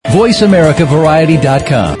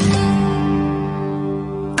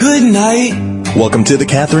VoiceAmericaVariety.com. Good night. Welcome to the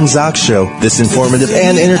Kathryn Zox Show. This informative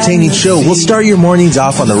and entertaining show will start your mornings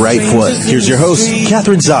off on the right foot. Here's your host,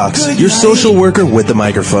 Kathryn Zox, your social worker with the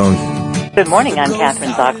microphone. Good morning. I'm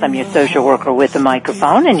Kathryn Zox. I'm your social worker with the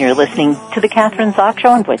microphone, and you're listening to the Kathryn Zox Show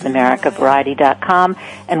on VoiceAmericaVariety.com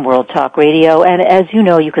and World Talk Radio. And as you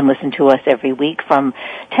know, you can listen to us every week from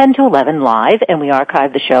 10 to 11 live, and we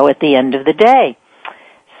archive the show at the end of the day.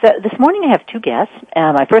 So this morning I have two guests.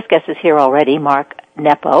 My first guest is here already, Mark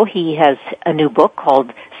Nepo. He has a new book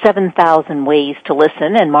called 7,000 Ways to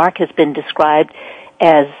Listen, and Mark has been described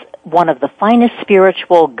as one of the finest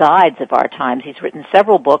spiritual guides of our times. He's written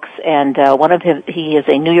several books, and he is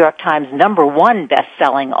a New York Times #1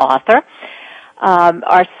 best-selling author.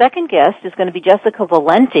 Our second guest is going to be Jessica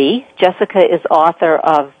Valenti. Jessica is author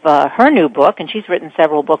of her new book, and she's written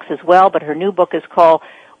several books as well, but her new book is called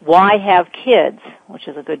Why Have Kids? Which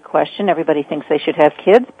is a good question. Everybody thinks they should have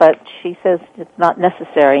kids, but she says it's not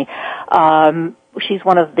necessary. She's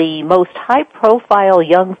one of the most high-profile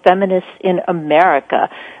young feminists in America,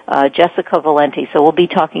 Jessica Valenti. So we'll be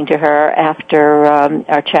talking to her after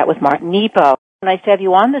our chat with Mark Nepo. Nice to have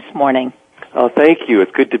you on this morning. Oh, thank you.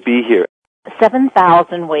 It's good to be here.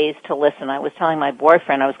 7,000 Ways to Listen. I was telling my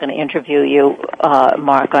boyfriend I was going to interview you,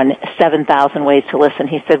 Mark, on 7,000 Ways to Listen.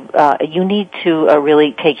 He said, you need to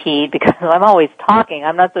really take heed because I'm always talking.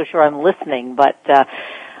 I'm not so sure I'm listening, but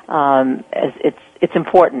it's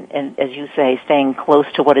important, and as you say, staying close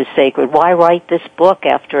to what is sacred. Why write this book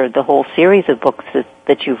after the whole series of books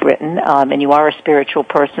that you've written? And you are a spiritual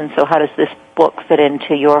person, so how does this book fit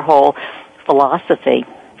into your whole philosophy?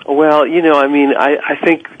 Well, I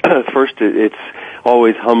think first it's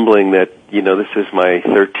always humbling that, this is my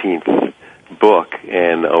 13th book,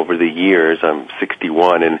 and over the years I'm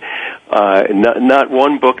 61, and not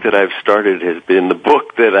one book that I've started has been the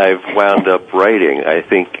book that I've wound up writing. I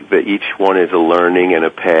think that each one is a learning and a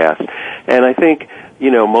path, and I think,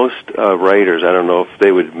 most writers, I don't know if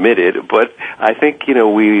they would admit it, but I think,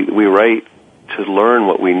 we write to learn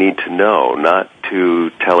what we need to know, not to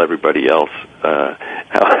tell everybody else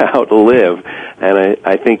how to live. And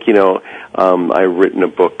I think, I've written a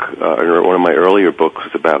book, or one of my earlier books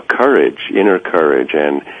was about courage, inner courage,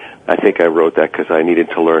 and I think I wrote that because I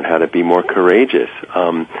needed to learn how to be more courageous.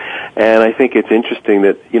 And I think it's interesting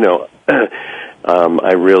that,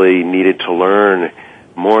 I really needed to learn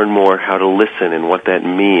more and more how to listen and what that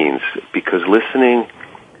means, because listening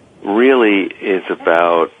really is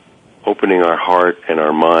about opening our heart and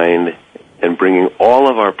our mind and bringing all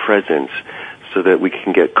of our presence so that we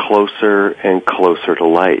can get closer and closer to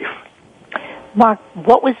life. Mark,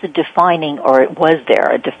 what was the defining, or was there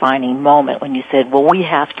a defining moment when you said, well, we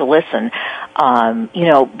have to listen?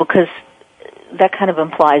 Because that kind of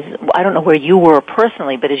implies, I don't know where you were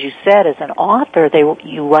personally, but as you said, as an author,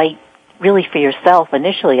 you write really for yourself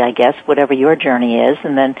initially, I guess, whatever your journey is,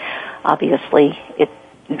 and then obviously you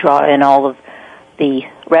draw in all of the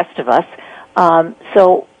rest of us.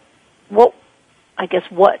 So what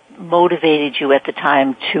motivated you at the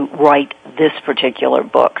time to write this particular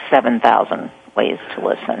book, 7,000 Ways to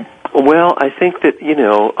Listen? Well, I think that,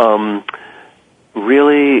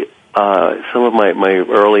 really some of my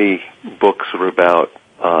early books were about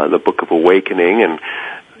the Book of Awakening, and,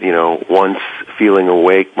 once feeling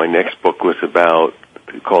awake, my next book was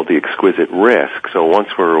called The Exquisite Risk. So once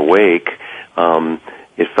we're awake,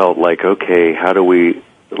 it felt like, okay, how do we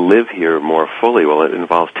live here more fully? Well, it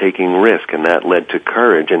involves taking risk, and that led to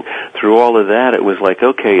courage. And through all of that, it was like,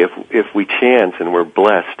 okay, if we chance and we're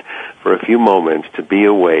blessed for a few moments to be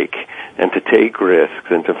awake and to take risks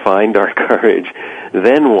and to find our courage,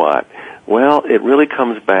 then what? Well, it really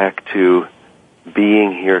comes back to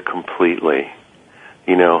being here completely.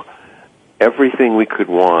 Everything we could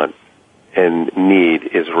want and need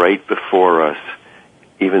is right before us,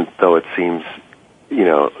 even though it seems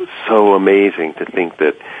so amazing to think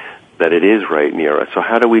that it is right near us. So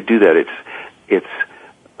how do we do that? It's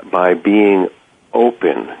by being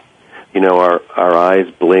open. Our eyes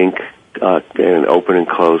blink and open and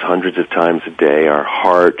close hundreds of times a day. Our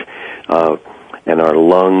heart and our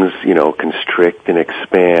lungs, constrict and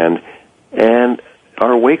expand. And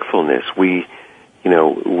our wakefulness, we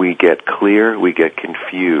get clear, we get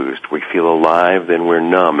confused, we feel alive, then we're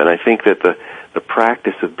numb. And I think that the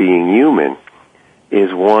practice of being human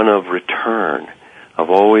is one of return, of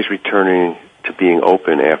always returning to being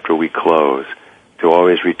open after we close, to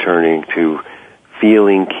always returning to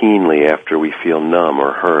feeling keenly after we feel numb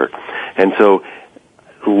or hurt. And so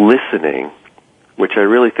listening, which I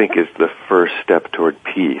really think is the first step toward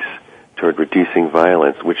peace, toward reducing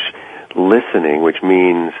violence, which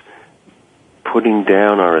means putting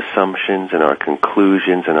down our assumptions and our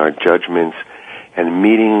conclusions and our judgments and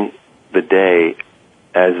meeting the day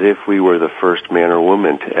as if we were the first man or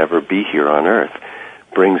woman to ever be here on earth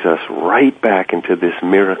brings us right back into this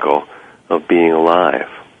miracle of being alive.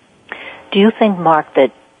 Do you think, Mark,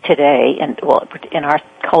 that today, and well, in our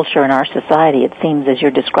culture, in our society, it seems as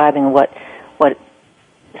you're describing what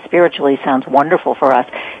spiritually sounds wonderful for us,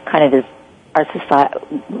 kind of is our society,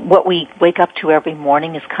 what we wake up to every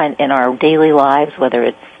morning is kind of in our daily lives, whether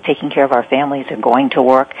it's taking care of our families or going to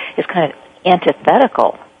work, is kind of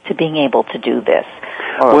antithetical to being able to do this.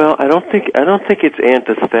 Well, I don't think it's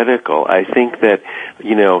antithetical. I think that,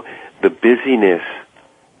 the busyness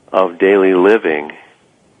of daily living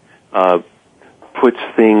puts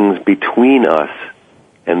things between us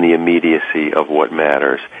and the immediacy of what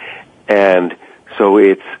matters. And so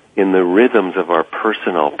it's in the rhythms of our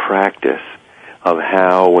personal practice of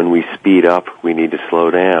how, when we speed up, we need to slow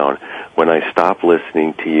down. When I stop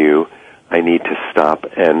listening to you, I need to stop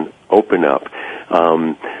and open up.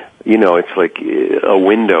 It's like a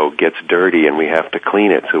window gets dirty and we have to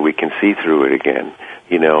clean it so we can see through it again.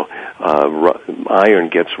 Iron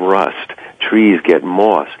gets rust. Trees get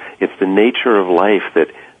moss. It's the nature of life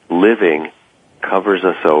that living covers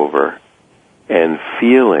us over, and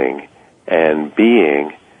feeling and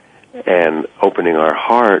being and opening our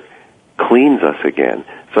heart cleans us again.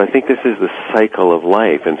 So I think this is the cycle of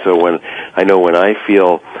life. And so when I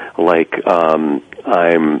feel like I'm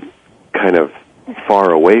kind of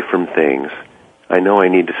far away from things, I know I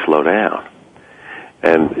need to slow down.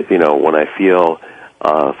 And, when I feel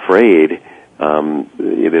afraid,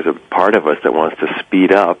 there's a part of us that wants to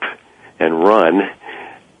speed up and run,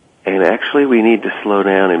 and actually we need to slow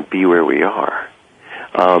down and be where we are.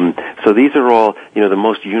 So these are all, the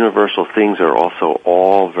most universal things are also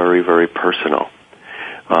all very, very personal.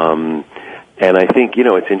 And I think,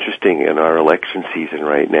 it's interesting in our election season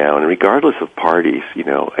right now, and regardless of parties,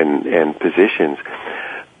 and positions,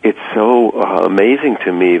 it's so amazing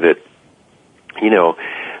to me that,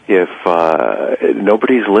 if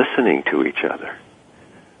nobody's listening to each other,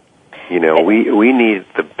 we need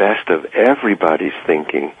the best of everybody's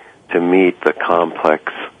thinking to meet the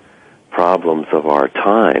complex problems of our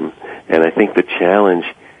time. And I think the challenge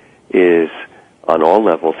is on all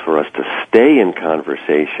levels for us to stay in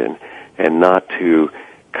conversation and not to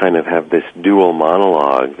kind of have this dual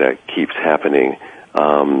monologue that keeps happening.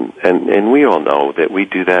 And we all know that we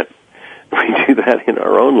do that in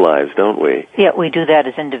our own lives, don't we? Yeah, we do that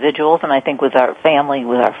as individuals, and I think with our family,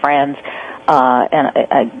 with our friends, and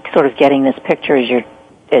I sort of getting this picture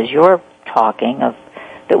as you're talking of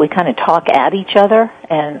that we kind of talk at each other,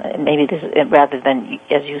 and maybe this is, rather than,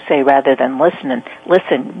 as you say, rather than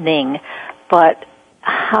listening. But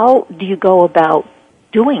how do you go about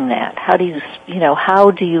doing that? How do you?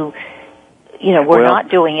 We're not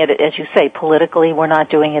doing it, as you say, politically. We're not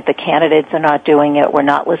doing it. The candidates are not doing it. We're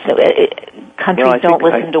not listening. Countries don't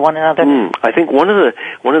listen to one another. I think one of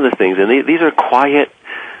the things, and these are quiet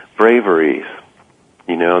braveries,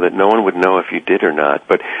 that no one would know if you did or not.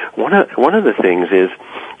 But one of the things is,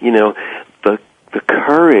 the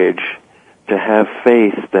courage to have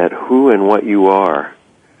faith that who and what you are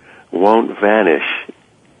won't vanish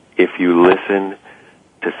if you listen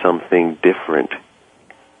to something different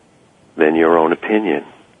than your own opinion.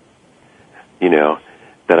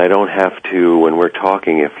 That I don't have to, when we're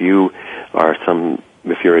talking, if you're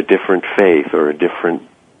a different faith or a different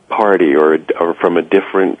party or from a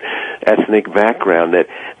different ethnic background, that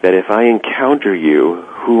if I encounter you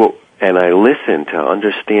and I listen to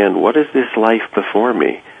understand what is this life before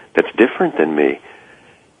me that's different than me,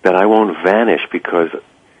 that I won't vanish because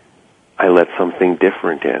I let something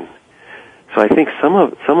different in. So I think some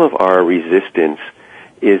of our resistance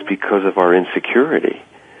is because of our insecurity,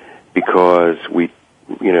 because we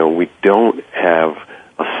don't have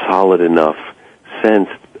a solid enough sense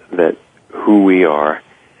that who we are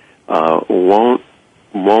won't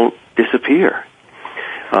disappear.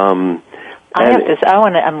 I'm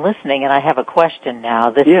listening, and I have a question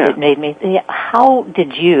now. It made me. How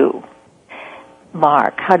did you,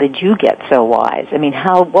 Mark? How did you get so wise? I mean,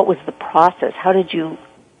 what was the process? How did you?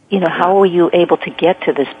 How were you able to get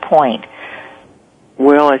to this point?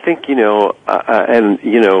 Well, I think, in you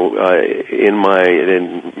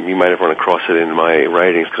might have run across it in my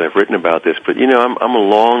writings because I've written about this, but, I'm a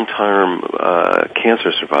long-term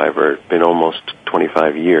cancer survivor. It's been almost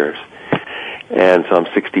 25 years. And so I'm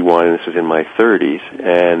 61, and this was in my 30s.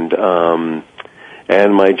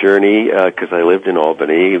 And my journey, because I lived in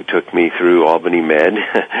Albany, took me through Albany Med.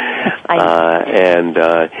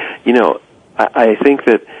 I think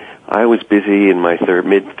that I was busy in my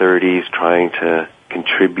mid-30s trying to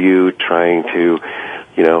contribute, trying to,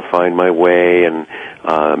 find my way and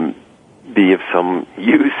be of some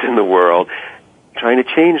use in the world, trying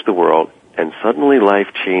to change the world, and suddenly life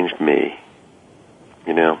changed me,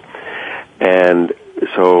 And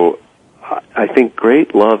so I think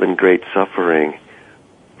great love and great suffering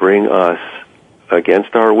bring us,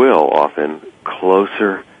 against our will often,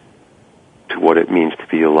 closer to what it means to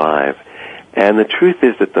be alive. And the truth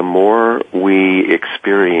is that the more we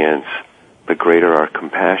experience, the greater our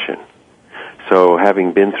compassion. So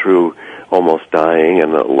having been through almost dying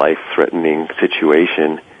and a life-threatening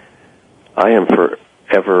situation, I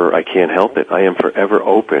can't help it, I am forever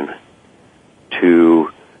open to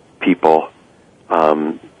people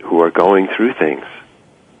who are going through things.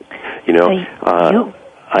 Go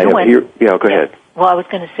ahead. Well, I was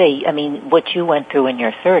going to say, what you went through in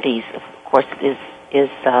your 30s, of course,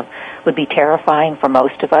 would be terrifying for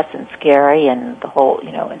most of us and scary, and the whole,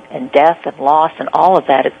 and death and loss and all of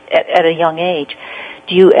that at a young age.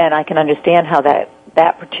 And I can understand how that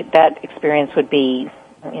experience would be,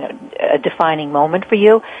 a defining moment for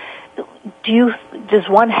you. Does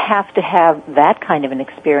one have to have that kind of an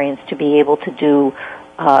experience to be able to do,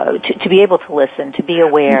 to be able to listen, to be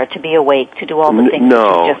aware, to be awake, to do all the things that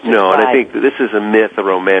you just described? No, and I think this is a myth, a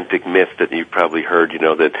romantic myth that you've probably heard,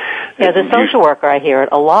 that... Yeah, as a social worker, I hear it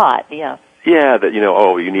a lot, yeah. Yeah, that,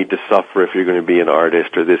 you need to suffer if you're going to be an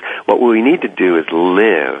artist or this. What we need to do is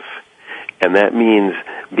live, and that means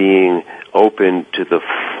being open to the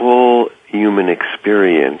full human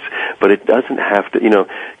experience, but it doesn't have to,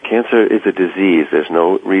 cancer is a disease. There's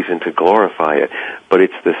no reason to glorify it, but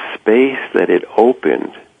it's the space that it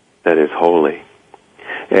opened that is holy.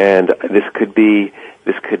 And this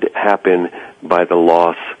could happen by the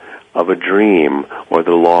loss of a dream or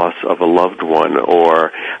the loss of a loved one,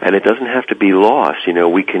 and it doesn't have to be loss.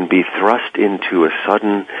 We can be thrust into a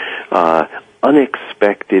sudden,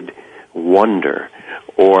 unexpected wonder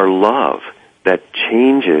or love that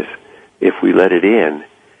changes, if we let it in,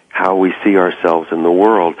 how we see ourselves in the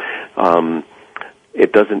world.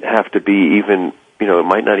 It doesn't have to be even, it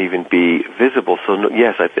might not even be visible. So,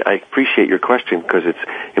 yes, I appreciate your question, because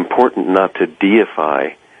it's important not to deify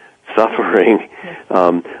suffering.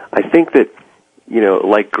 I think that,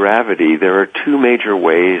 like gravity, there are two major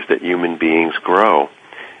ways that human beings grow.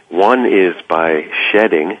 One is by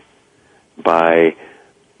shedding, by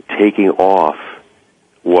taking off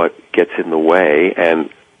what gets in the way,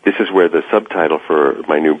 and this is where the subtitle for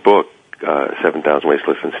my new book, 7,000 Ways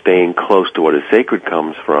to Listen, Staying Close to What is Sacred,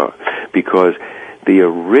 comes from, because the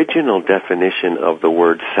original definition of the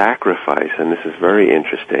word sacrifice, and this is very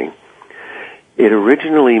interesting, it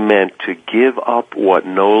originally meant to give up what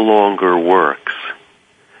no longer works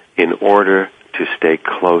in order to stay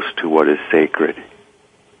close to what is sacred.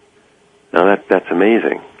 Now that's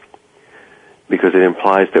amazing, because it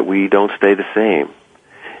implies that we don't stay the same.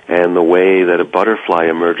 And the way that a butterfly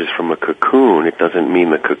emerges from a cocoon, it doesn't mean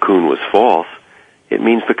the cocoon was false. It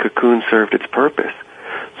means the cocoon served its purpose.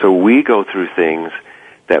 So we go through things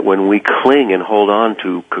that when we cling and hold on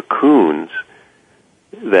to cocoons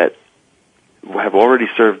that have already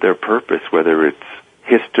served their purpose, whether it's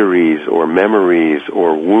histories or memories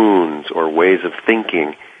or wounds or ways of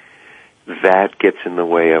thinking, that gets in the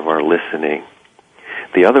way of our listening.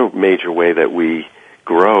 The other major way that we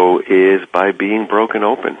grow is by being broken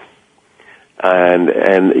open. And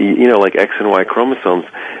like X and Y chromosomes,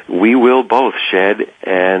 we will both shed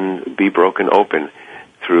and be broken open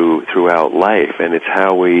throughout life. And it's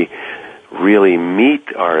how we really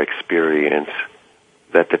meet our experience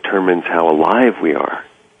that determines how alive we are.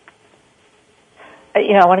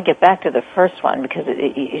 I want to get back to the first one, because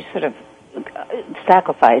you sort of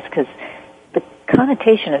sacrifice, because the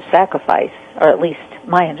connotation of sacrifice, or at least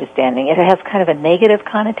my understanding, it has kind of a negative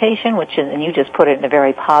connotation, and you just put it in a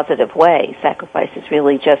very positive way. Sacrifice is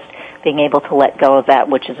really just being able to let go of that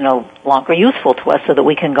which is no longer useful to us, so that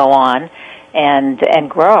we can go on and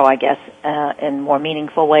grow, I guess, in more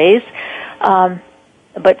meaningful ways.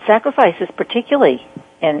 But sacrifice is particularly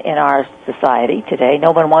in our society today.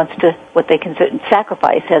 No one wants to, what they consider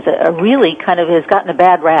sacrifice has a really kind of has gotten a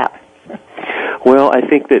bad rap. Well, I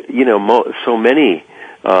think that, so many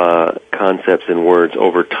concepts and words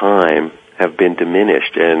over time have been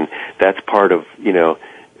diminished, and that's part of,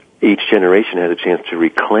 each generation has a chance to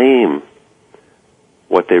reclaim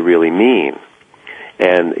what they really mean.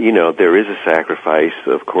 And, there is a sacrifice,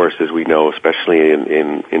 of course, as we know, especially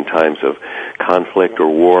in times of conflict or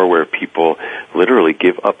war, where people literally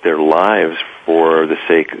give up their lives for the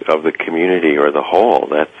sake of the community or the whole.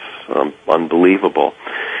 That's unbelievable.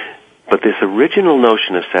 But this original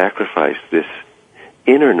notion of sacrifice, this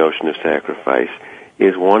inner notion of sacrifice,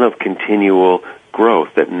 is one of continual growth,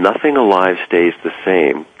 that nothing alive stays the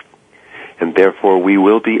same, and therefore we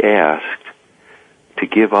will be asked to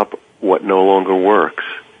give up what no longer works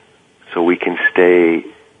so we can stay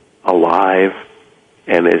alive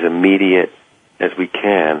and as immediate as we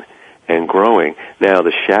can and growing. Now,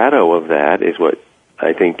 the shadow of that is what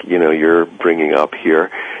I think, you're bringing up here,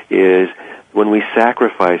 is when we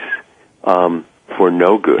sacrifice for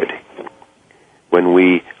no good, when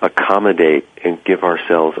we accommodate and give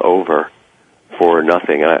ourselves over for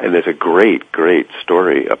nothing. And there's a great, great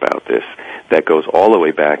story about this that goes all the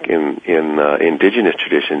way back in indigenous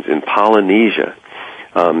traditions in Polynesia,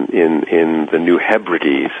 in the New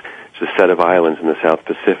Hebrides, it's a set of islands in the South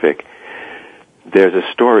Pacific. There's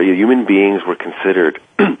a story, human beings were considered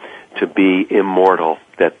to be immortal,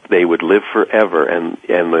 that they would live forever, and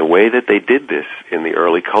the way that they did this in the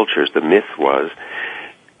early cultures, the myth was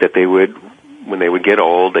that they would, when they would get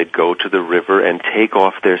old, they'd go to the river and take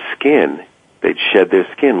off their skin. They'd shed their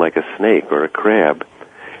skin like a snake or a crab,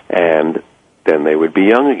 and then they would be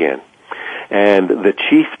young again. And the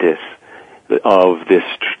chiefess of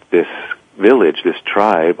this village, this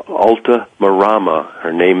tribe, Alta Marama,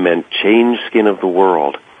 her name meant changed skin of the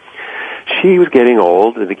world. She was getting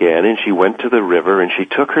old again, and she went to the river, and she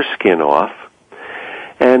took her skin off,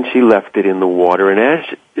 and she left it in the water. And as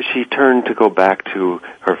she turned to go back to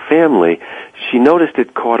her family, she noticed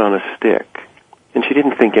it caught on a stick, and she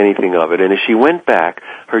didn't think anything of it. And as she went back,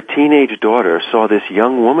 her teenage daughter saw this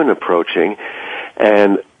young woman approaching,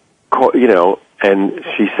 and and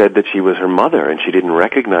she said that she was her mother, and she didn't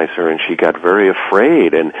recognize her, and she got very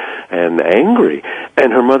afraid and angry.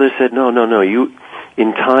 And her mother said, no,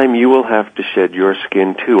 in time you will have to shed your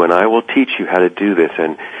skin too, and I will teach you how to do this,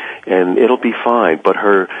 and it'll be fine. But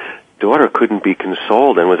her daughter couldn't be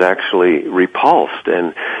consoled and was actually repulsed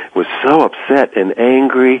and was so upset and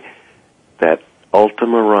angry that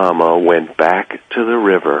Ultimarama went back to the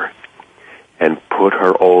river and put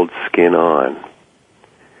her old skin on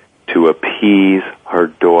to appease her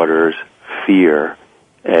daughter's fear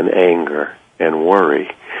and anger and worry.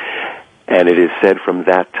 And it is said from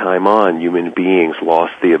that time on, human beings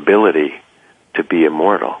lost the ability to be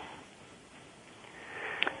immortal.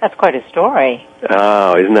 That's quite a story.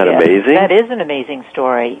 Oh, isn't that amazing? That is an amazing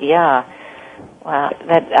story, yeah. Wow.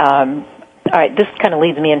 All right, this kind of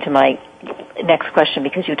leads me into my next question,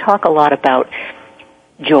 because you talk a lot about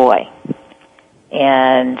joy.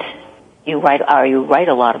 And you write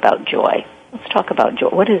a lot about joy. Let's talk about joy.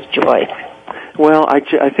 What is joy? Well,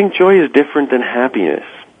 I think joy is different than happiness.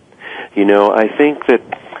 I think that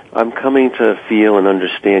I'm coming to feel and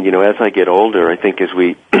understand, as I get older, I think as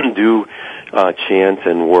we do chance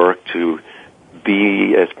and work to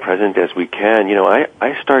be as present as we can,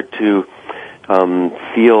 I start to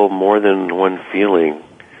feel more than one feeling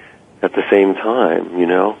at the same time,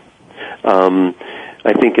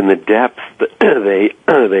 I think in the depth,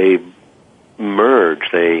 they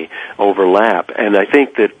merge, they overlap. And I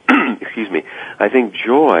think that, I think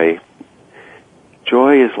joy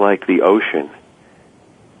is like the ocean.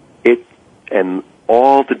 And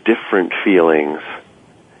all the different feelings,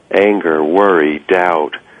 anger, worry,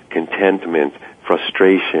 doubt, contentment,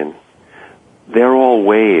 frustration, they're all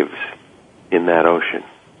waves in that ocean.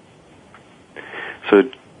 So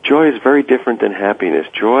joy is very different than happiness.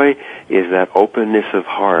 Joy is that openness of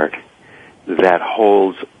heart that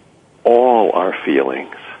holds all our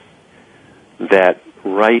feelings, that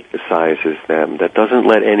right-sizes them, that doesn't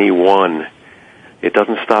let anyone, it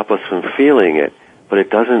doesn't stop us from feeling it, but it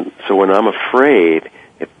doesn't, so when I'm afraid,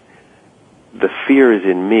 the fear is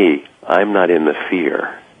in me. I'm not in the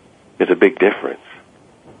fear. There's a big difference.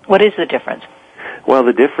 What is the difference? Well,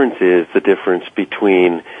 the difference is the difference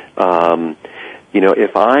between,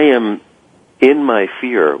 if I am in my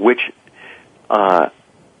fear, which,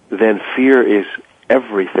 then fear is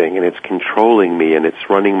everything, and it's controlling me, and it's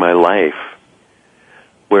running my life.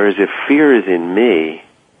 Whereas if fear is in me,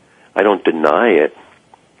 I don't deny it,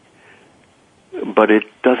 but it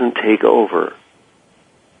doesn't take over.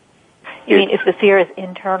 You mean if the fear is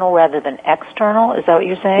internal rather than external? Is that what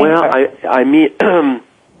you're saying? Well, I mean,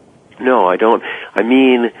 no, I don't. I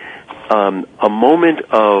mean, a moment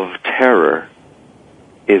of terror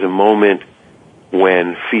is a moment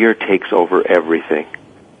when fear takes over everything.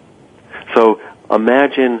 So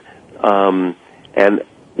imagine, and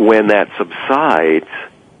when that subsides,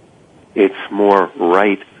 it's more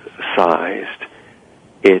right-sized.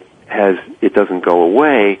 It doesn't go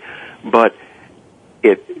away, but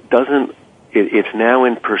it's now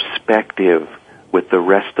in perspective with the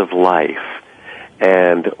rest of life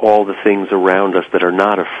and all the things around us that are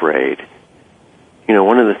not afraid.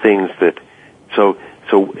 One of the things that, so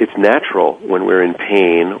it's natural when we're in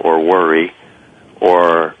pain or worry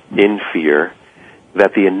or in fear,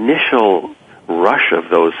 that the initial rush of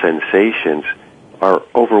those sensations are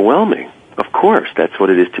overwhelming. Of course, that's what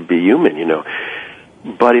it is to be human,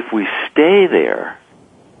 But if we stay there,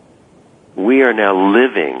 we are now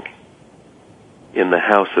living in the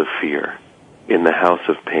house of fear, in the house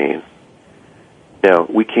of pain. Now,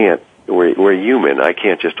 we're human. I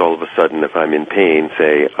can't just all of a sudden, if I'm in pain,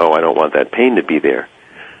 say, oh, I don't want that pain to be there.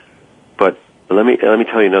 But let me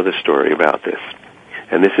tell you another story about this.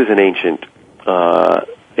 And this is an ancient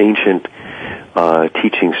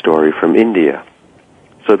teaching story from India.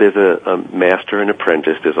 So there's a master and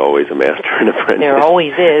apprentice. There's always a master and apprentice. There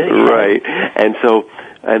always is. Right.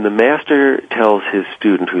 And the master tells his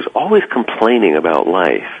student, who's always complaining about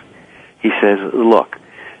life, he says, look,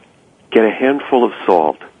 get a handful of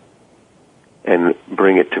salt and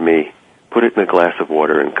bring it to me. Put it in a glass of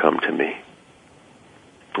water and come to me.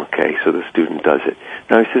 Okay, so the student does it.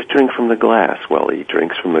 Now he says, drink from the glass. Well, he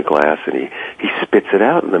drinks from the glass and he spits it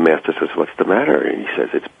out, and the master says, what's the matter? And he says,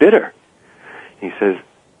 it's bitter. He says,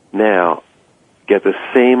 now get the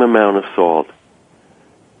same amount of salt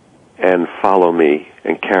and follow me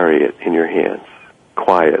and carry it in your hands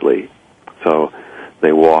quietly. So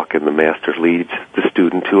they walk, and the master leads the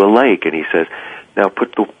student to a lake, and he says, now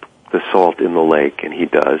put the salt in the lake, and he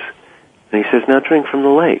does. And he says, now drink from the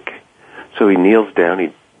lake. So he kneels down,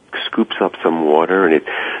 he scoops up some water, and it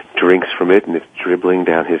drinks from it, and it's dribbling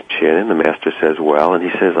down his chin, and the master says, well, and he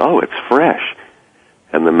says, oh, it's fresh.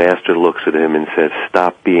 And the master looks at him and says,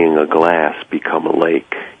 stop being a glass, become a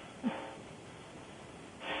lake.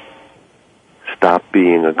 Stop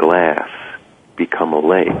being a glass, become a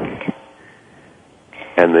lake.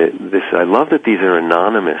 And I love that these are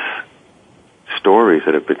anonymous stories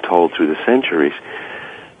that have been told through the centuries.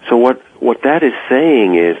 So what that is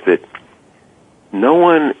saying is that no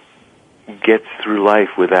one gets through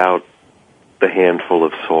life without the handful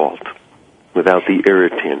of salt, without the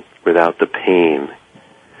irritant, without the pain.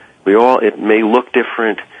 It may look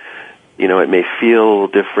different, it may feel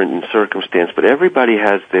different in circumstance, but everybody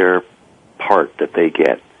has their part that they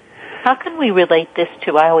get. How can we relate this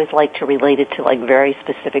to, I always like to relate it to very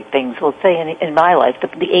specific things. We'll say in my life,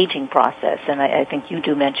 the aging process, and I think you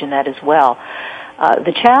do mention that as well.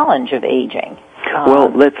 The challenge of aging.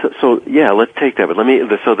 Let's take that. But let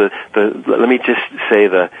me just say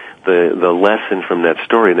the lesson from that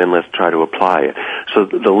story, and then let's try to apply it. So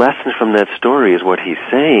the lesson from that story is what he's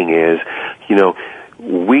saying is,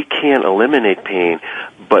 we can't eliminate pain,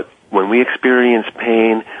 but when we experience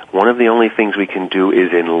pain, one of the only things we can do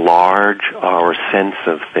is enlarge our sense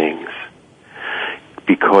of things.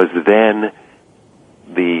 Because then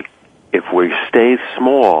if we stay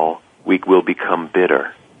small, we will become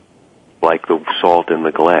bitter, like the salt in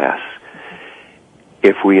the glass.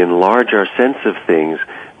 If we enlarge our sense of things,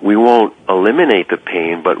 we won't eliminate the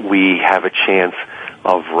pain, but we have a chance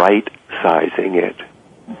of right-sizing it.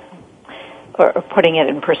 Or putting it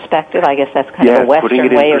in perspective. I guess that's kind of a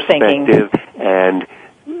Western way of thinking. Putting it in perspective and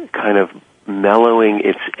kind of mellowing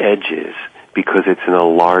its edges because it's in a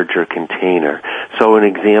larger container. So an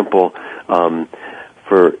example for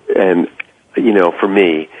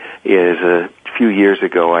me is a few years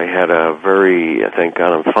ago I had thank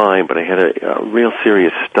God I'm fine, but I had a real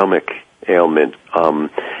serious stomach ailment.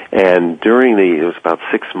 And it was about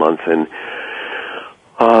 6 months, and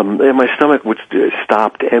my stomach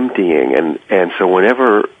stopped emptying, and so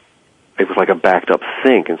whenever it was like a backed up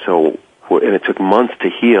sink, and it took months to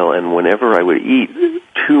heal, and whenever I would eat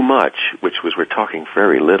too much, we're talking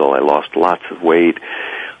very little, I lost lots of weight,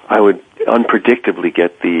 I would unpredictably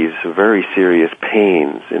get these very serious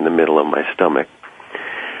pains in the middle of my stomach.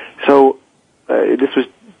 So this was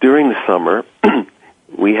during the summer.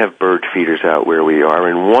 We have bird feeders out where we are,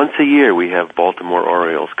 and once a year we have Baltimore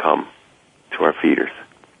Orioles come to our feeders.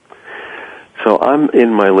 So I'm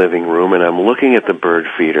in my living room, and I'm looking at the bird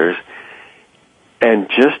feeders, and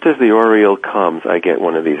just as the Oriole comes, I get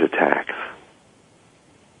one of these attacks.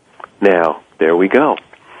 Now, there we go.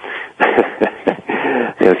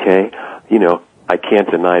 Okay? I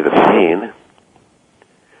can't deny the pain,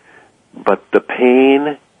 but the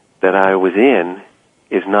pain that I was in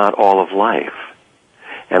is not all of life.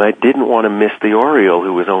 And I didn't want to miss the Oriole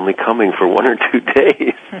who was only coming for 1 or 2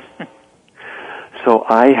 days. So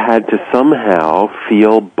I had to somehow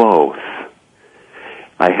feel both.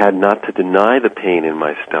 I had not to deny the pain in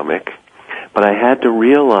my stomach, but I had to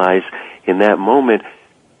realize in that moment,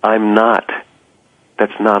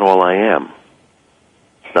 that's not all I am.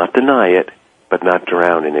 Not deny it, but not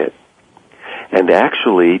drown in it. And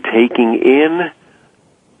actually taking in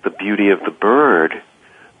the beauty of the bird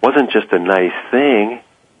wasn't just a nice thing.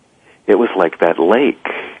 It was like that lake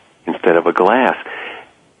instead of a glass,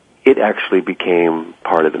 it actually became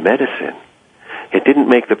part of the medicine. It didn't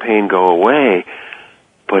make the pain go away,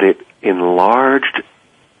 but it enlarged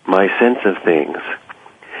my sense of things.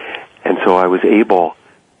 And so I was able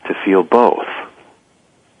to feel both.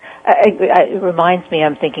 It reminds me,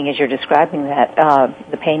 I'm thinking as you're describing that,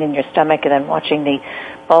 the pain in your stomach, and then watching the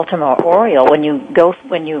Baltimore Oriole.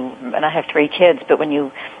 And I have 3 kids, but when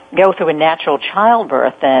you go through a natural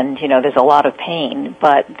childbirth, then, there's a lot of pain,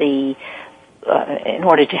 but in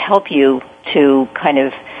order to help you to kind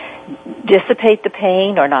of dissipate the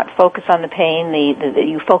pain or not focus on the pain,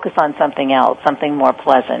 you focus on something else, something more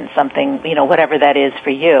pleasant, something, whatever that is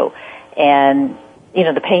for you. And,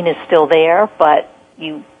 the pain is still there, but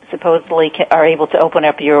you supposedly are able to open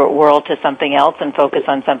up your world to something else and focus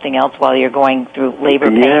on something else while you're going through labor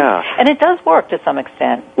pain. Yeah. And it does work to some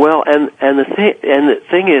extent. Well, and the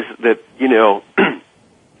thing is that,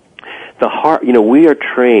 the heart, we are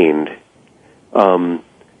trained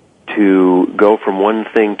to go from one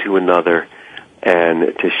thing to another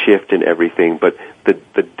and to shift in everything, but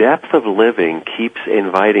the depth of living keeps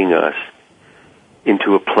inviting us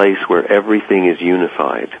into a place where everything is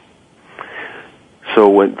unified. So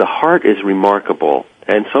when the heart is remarkable,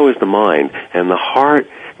 and so is the mind, and the heart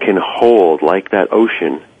can hold, like that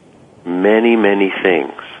ocean, many, many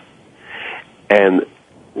things. And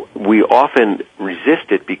we often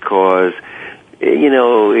resist it because,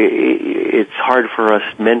 it's hard for us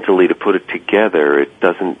mentally to put it together.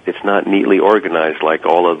 It's not neatly organized like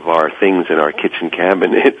all of our things in our kitchen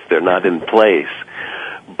cabinets. They're not in place.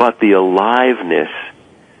 But the aliveness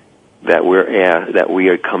that we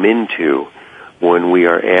are come into when we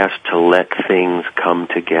are asked to let things come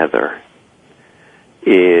together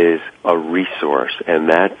is a resource, and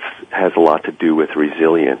that has a lot to do with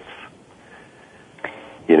resilience.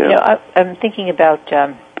 I'm thinking about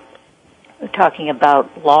talking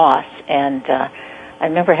about loss, and I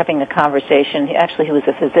remember having a conversation. Actually, he was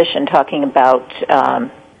a physician talking about,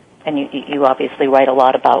 and you obviously write a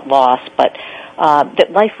lot about loss, but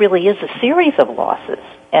that life really is a series of losses.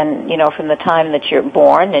 And, from the time that you're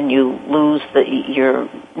born and you lose you're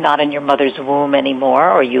not in your mother's womb anymore,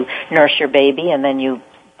 or you nurse your baby and then you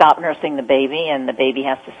stop nursing the baby and the baby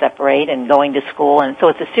has to separate and going to school. And so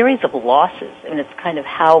it's a series of losses. And it's kind of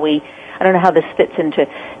how I don't know how this fits into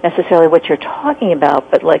necessarily what you're talking about,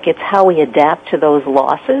 but it's how we adapt to those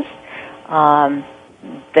losses.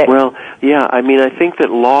 Well, yeah, I think that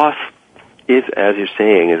loss is, as you're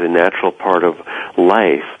saying, is a natural part of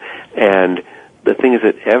life. And the thing is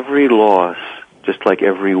that every loss, just like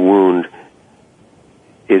every wound,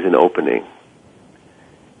 is an opening.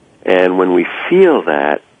 And when we feel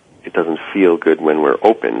that, it doesn't feel good when we're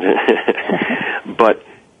opened.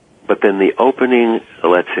 But then the opening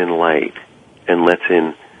lets in light and lets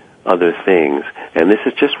in other things. And this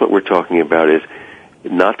is just what we're talking about, is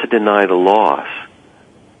not to deny the loss,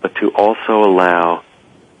 but to also allow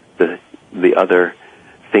the other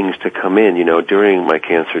things to come in. During my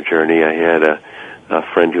cancer journey, I had a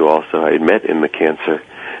friend who also I had met in the cancer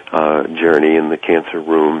journey, in the cancer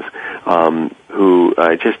rooms, who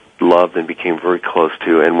I just loved and became very close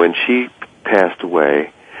to. And when she passed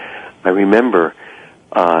away, I remember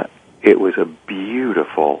it was a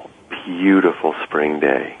beautiful, beautiful spring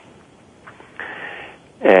day.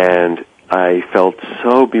 And I felt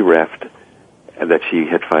so bereft that she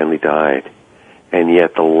had finally died. And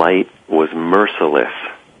yet the light was merciless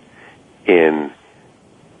in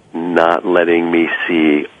not letting me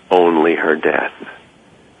see only her death.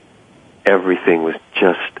 Everything was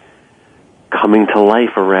just coming to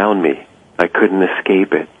life around me. I couldn't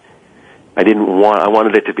escape it. I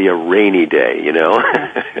wanted it to be a rainy day,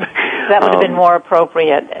 That would have been more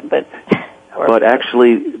appropriate, but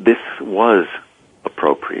actually this was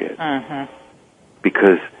appropriate. Mm-hmm.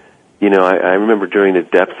 Because, I remember during the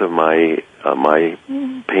depths of my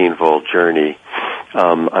painful journey,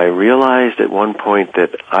 I realized at one point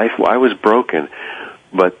that I was broken,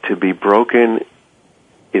 but to be broken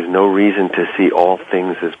is no reason to see all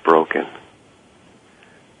things as broken.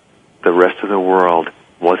 The rest of the world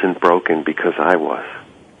wasn't broken because I was.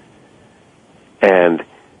 And,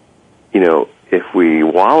 if we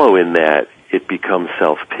wallow in that, it becomes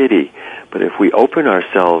self-pity. But if we open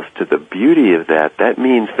ourselves to the beauty of that, that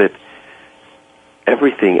means that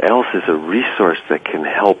everything else is a resource that can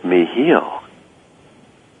help me heal.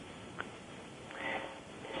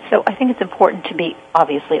 So I think it's important to be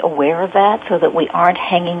obviously aware of that so that we aren't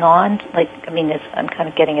hanging on. I'm kind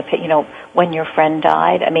of getting when your friend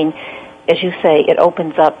died, as you say, it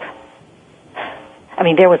opens up,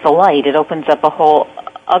 there was a light. It opens up a whole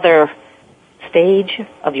other stage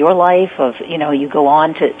of your life, of, you go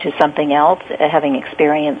on to something else, having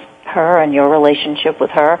experienced her and your relationship with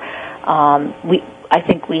her. I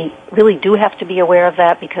think we really do have to be aware of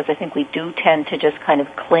that, because I think we do tend to just kind of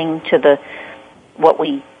cling to what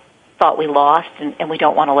we thought we lost, and we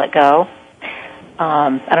don't want to let go. I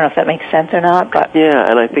don't know if that makes sense or not, but yeah,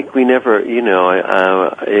 and I think we never, I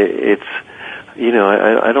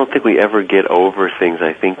don't think we ever get over things.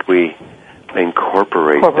 I think we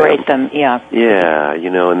incorporate them. Yeah. Yeah,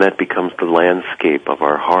 and that becomes the landscape of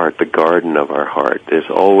our heart, the garden of our heart. There's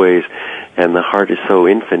always, and the heart is so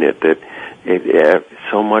infinite that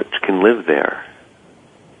so much can live there.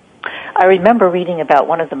 I remember reading about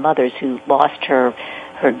one of the mothers who lost her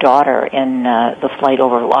daughter in the flight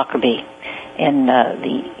over Lockerbie, in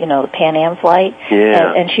the Pan Am flight.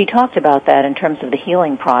 Yeah. And she talked about that in terms of the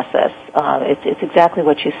healing process. It's exactly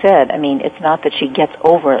what you said. I mean, it's not that she gets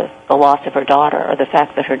over the loss of her daughter or the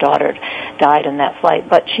fact that her daughter died in that flight,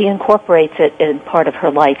 but she incorporates it in part of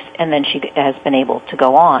her life, and then she has been able to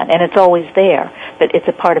go on. And it's always there, but it's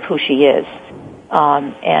a part of who she is.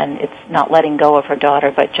 And it's not letting go of her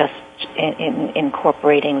daughter, but just in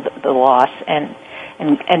incorporating the loss and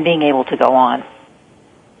being able to go on.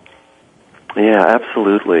 Yeah,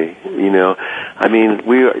 absolutely. I mean,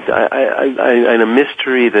 and a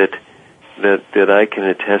mystery that I can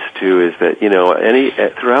attest to is that,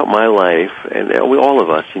 throughout my life, and all of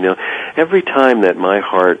us, every time that my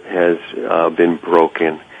heart has been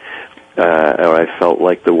broken, or I felt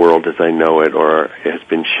like the world as I know it, or has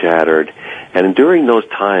been shattered, and during those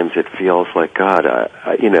times it feels like, God,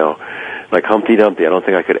 like Humpty Dumpty, I don't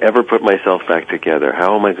think I could ever put myself back together.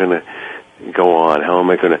 How am I going to go on? How am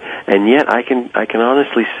I going to? And yet I can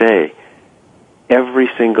honestly say, every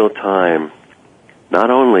single time, not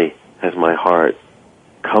only has my heart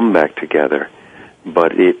come back together,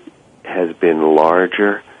 but it has been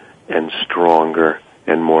larger and stronger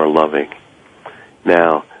and more loving.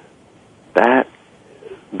 Now,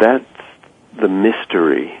 that's the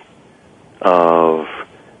mystery of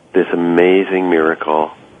this amazing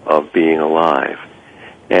miracle of being alive.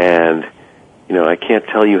 And I can't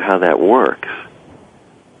tell you how that works,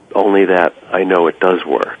 only that I know it does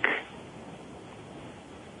work.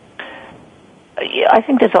 I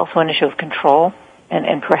think there's also an issue of control,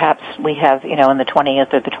 and perhaps we have, in the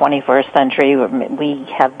 20th or the 21st century, we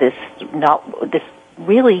have this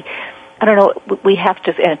really, I don't know, we have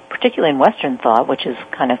to, and particularly in Western thought, which is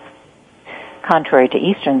kind of contrary to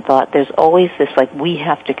Eastern thought, there's always this, like, we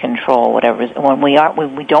have to control whatever. When we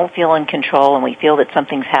don't feel in control, and we feel that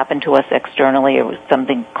something's happened to us externally, or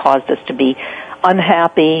something caused us to be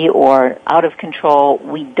unhappy or out of control,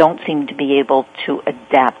 we don't seem to be able to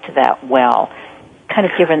adapt to that well. Kind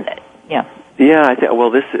of given, yeah. Yeah,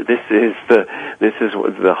 this is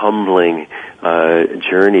the humbling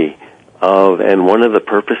journey of, and one of the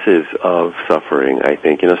purposes of suffering. I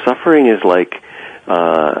think suffering is like.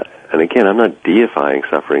 And again, I'm not deifying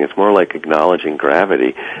suffering. It's more like acknowledging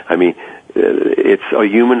gravity. I mean, it's a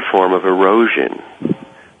human form of erosion.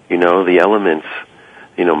 The elements,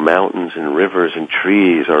 mountains and rivers and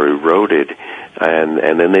trees are eroded,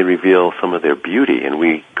 and then they reveal some of their beauty, and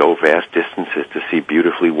we go vast distances to see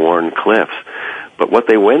beautifully worn cliffs. But what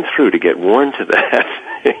they went through to get worn to that,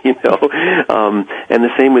 and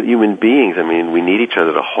the same with human beings. I mean, we need each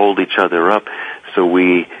other to hold each other up so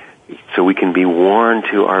we can be worn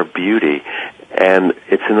to our beauty. And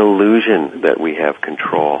it's an illusion that we have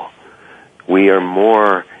control. We are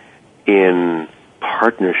more in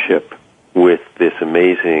partnership with this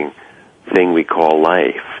amazing thing we call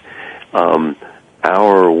life.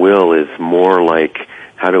 Our will is more like,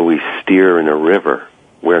 how do we steer in a river?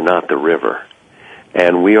 We're not the river.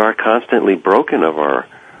 And we are constantly broken of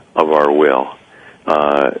our will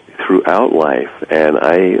throughout life, and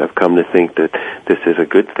I have come to think that this is a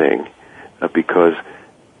good thing because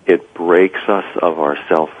it breaks us of our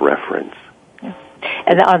self-reference. Yeah.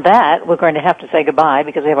 And on that, we're going to have to say goodbye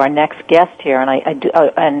because we have our next guest here,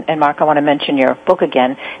 and Mark, I want to mention your book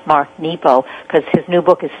again, Mark Nepo, because his new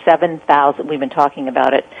book is 7,000. We've been talking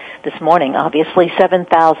about it this morning, obviously,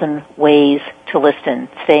 7,000 Ways to Listen,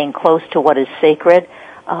 Staying Close to What is Sacred.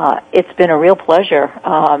 It's been a real pleasure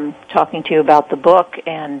talking to you about the book,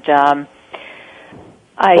 and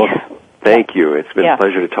thank you. It's been a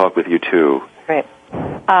pleasure to talk with you, too. Great.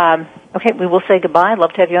 Okay, we will say goodbye. I'd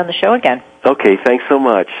love to have you on the show again. Okay, thanks so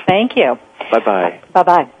much. Thank you. Bye-bye.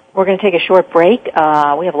 Bye-bye. We're going to take a short break.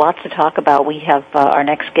 We have lots to talk about. We have our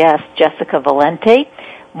next guest, Jessica Valenti.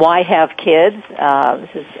 Why have kids? This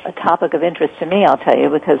is a topic of interest to me, I'll tell you,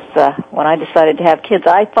 because when I decided to have kids,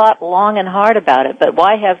 I thought long and hard about it. But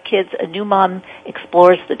Why Have Kids? A New Mom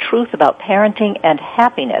explores the truth about parenting and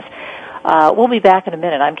happiness. We'll be back in a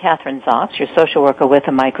minute. I'm Kathryn Zox, your social worker with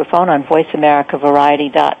a microphone on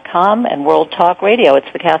VoiceAmericaVariety.com and World Talk Radio.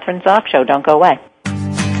 It's the Kathryn Zox Show. Don't go away.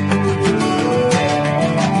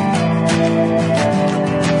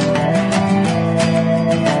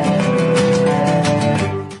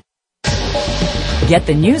 Get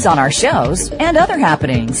the news on our shows and other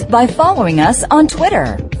happenings by following us on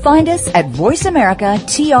Twitter. Find us at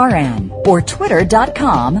VoiceAmericaTRN or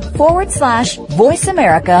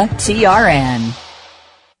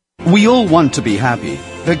twitter.com/VoiceAmericaTRN. We all want to be happy,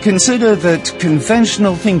 but consider that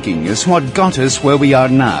conventional thinking is what got us where we are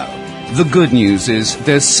now. The good news is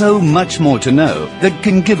there's so much more to know that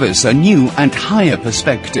can give us a new and higher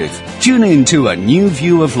perspective. Tune in to A New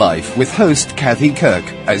View of Life with host Kathy Kirk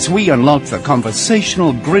as we unlock the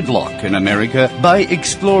conversational gridlock in America by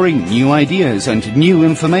exploring new ideas and new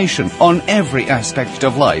information on every aspect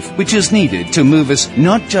of life which is needed to move us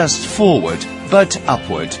not just forward, but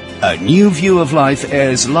upward. A New View of Life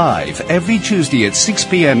airs live every Tuesday at 6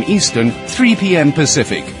 p.m. Eastern, 3 p.m.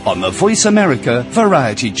 Pacific on the Voice America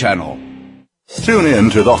Variety Channel. Tune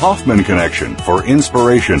in to The Hoffman Connection for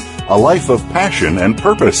inspiration, a life of passion and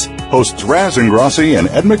purpose. Hosts Raz Ingrassi and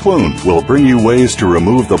Ed McClune will bring you ways to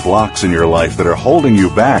remove the blocks in your life that are holding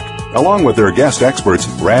you back. Along with their guest experts,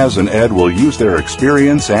 Raz and Ed will use their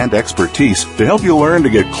experience and expertise to help you learn to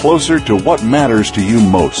get closer to what matters to you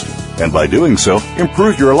most. And by doing so,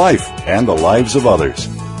 improve your life and the lives of others.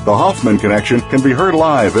 The Hoffman Connection can be heard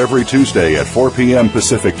live every Tuesday at 4 p.m.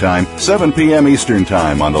 Pacific Time, 7 p.m. Eastern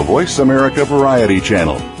Time on the Voice America Variety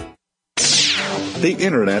Channel. The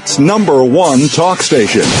Internet's #1 talk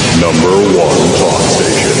station. #1 talk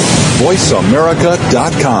station.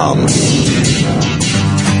 VoiceAmerica.com.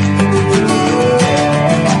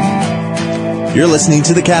 You're listening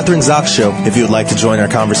to The Kathryn Zox Show. If you would like to join our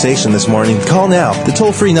conversation this morning, call now. The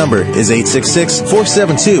toll-free number is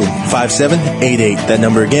 866-472-5788. That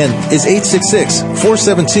number again is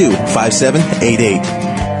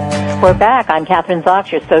 866-472-5788. We're back. I'm Kathryn Zox,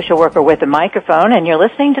 your social worker with a microphone, and you're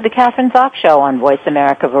listening to The Kathryn Zox Show on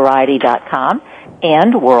VoiceAmericaVariety.com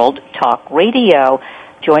and World Talk Radio.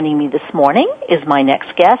 Joining me this morning is my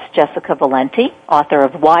next guest, Jessica Valenti, author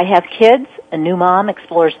of Why Have Kids? A New Mom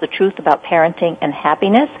Explores the Truth About Parenting and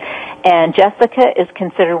Happiness. And Jessica is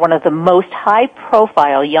considered one of the most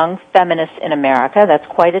high-profile young feminists in America. That's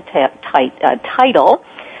quite a title.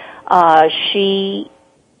 She,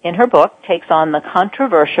 in her book, takes on the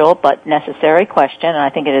controversial but necessary question, and I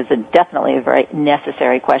think it is definitely a very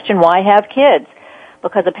necessary question, why have kids?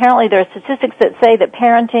 Because apparently there are statistics that say that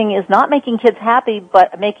parenting is not making kids happy,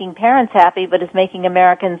 but making parents happy, but is making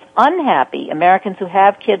Americans unhappy. Americans who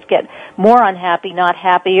have kids get more unhappy, not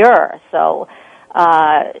happier. So,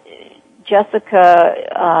 Jessica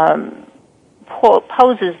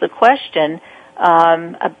poses the question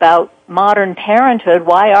about modern parenthood.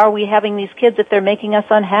 Why are we having these kids if they're making us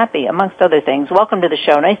unhappy, amongst other things? Welcome to the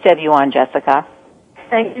show. Nice to have you on, Jessica.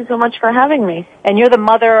 Thank you so much for having me. And you're the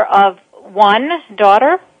mother of one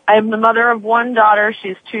daughter? I'm the mother of one daughter.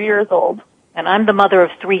 She's 2 years old. And I'm the mother of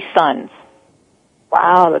 3 sons.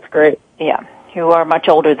 Wow, that's great. Yeah, you are much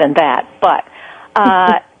older than that. But,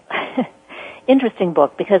 interesting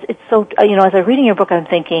book because it's so, as I'm reading your book, I'm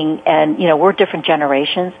thinking, and, we're different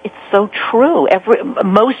generations. It's so true.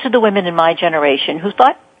 Most of the women in my generation who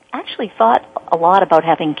thought a lot about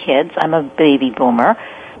having kids, I'm a baby boomer,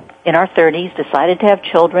 in our 30s, decided to have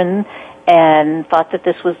children, and thought that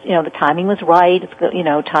this was, the timing was right. It's, we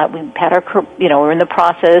had our, we're in the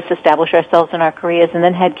process, established ourselves in our careers, and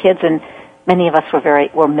then had kids, and many of us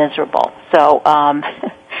were miserable. So,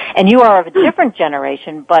 and you are of a different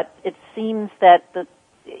generation, but it seems that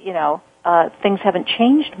things haven't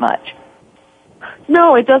changed much.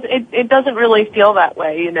 No, it doesn't really feel that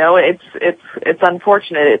way. It's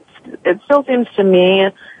unfortunate. It still seems to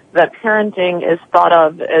me that parenting is thought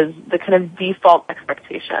of as the kind of default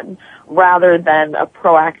expectation rather than a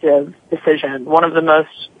proactive decision. One of the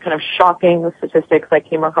most kind of shocking statistics I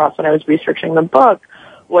came across when I was researching the book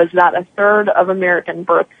was that 1/3 of American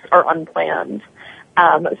births are unplanned.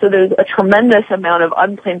 So there's a tremendous amount of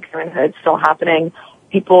unplanned parenthood still happening.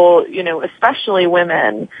 People, especially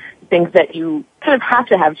women, think that you kind of have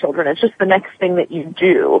to have children. It's just the next thing that you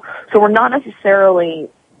do. So we're not necessarily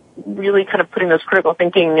really kind of putting those critical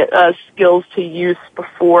thinking skills to use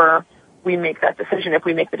before we make that decision, if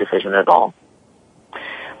we make the decision at all.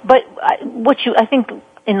 But I think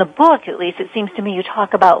in the book, at least, it seems to me you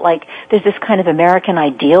talk about, there's this kind of American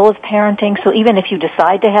ideal of parenting. So even if you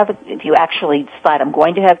decide if you actually decide I'm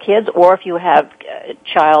going to have kids, or if you have a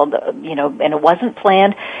child, and it wasn't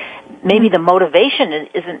planned, maybe the motivation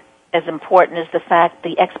isn't as important as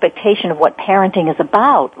the expectation of what parenting is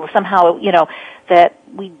about. Or somehow, that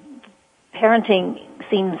parenting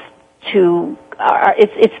seems to,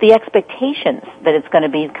 it's the expectations that it's going to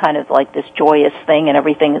be kind of like this joyous thing and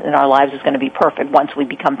everything in our lives is going to be perfect once we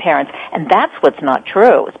become parents. And that's what's not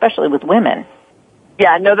true, especially with women.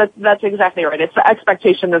 Yeah, no, that's exactly right. It's the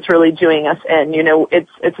expectation that's really doing us in.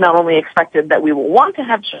 It's not only expected that we will want to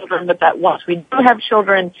have children, but that once we do have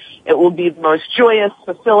children, it will be the most joyous,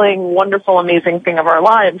 fulfilling, wonderful, amazing thing of our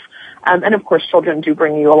lives. And of course, children do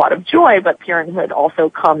bring you a lot of joy, but parenthood also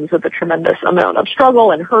comes with a tremendous amount of struggle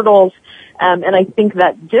and hurdles. And I think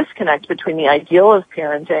that disconnect between the ideal of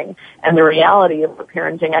parenting and the reality of what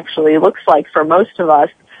parenting actually looks like for most of us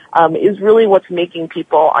is really what's making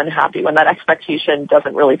people unhappy when that expectation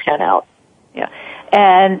doesn't really pan out. Yeah.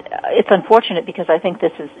 And it's unfortunate because I think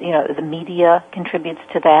this is, the media contributes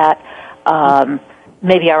to that.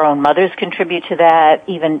 Maybe our own mothers contribute to that,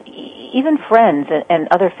 even friends and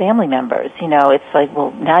other family members. It's like,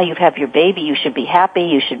 well, now you have your baby, you should be happy,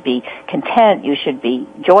 you should be content, you should be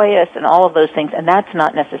joyous, and all of those things. And that's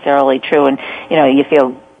not necessarily true. And, you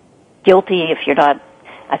feel guilty if you're not.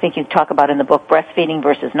 I think you talk about in the book breastfeeding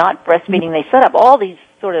versus not breastfeeding. They set up all these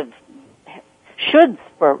sort of shoulds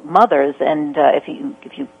for mothers, and if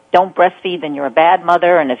you don't breastfeed, then you're a bad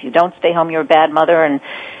mother, and if you don't stay home, you're a bad mother, and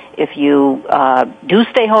if you do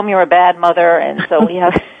stay home, you're a bad mother, and so we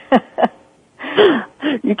have...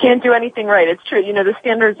 You can't do anything right. It's true. The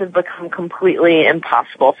standards have become completely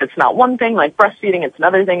impossible. If it's not one thing, like breastfeeding, it's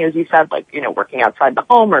another thing, as you said, like, working outside the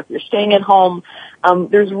home, or if you're staying at home.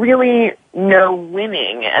 There's really no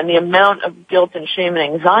winning, and the amount of guilt and shame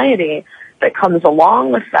and anxiety that comes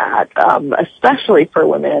along with that, especially for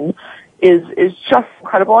women, is just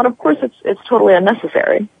incredible. And of course, it's totally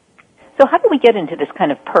unnecessary. So how do we get into this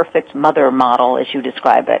kind of perfect mother model, as you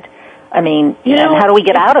describe it? I mean, and how do we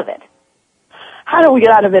get out of it? How do we get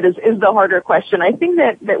out of it is the harder question. I think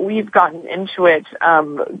that we've gotten into it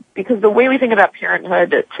because the way we think about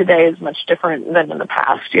parenthood today is much different than in the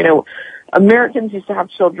past. Americans used to have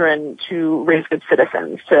children to raise good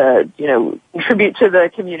citizens, to, contribute to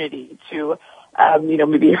the community, to,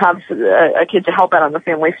 maybe have a kid to help out on the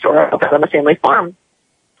family store, help out on the family farm.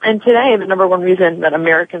 And today, the number one reason that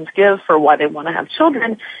Americans give for why they want to have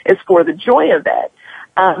children is for the joy of it.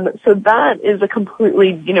 So that is a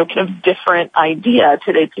completely, kind of different idea.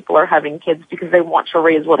 Today people are having kids because they want to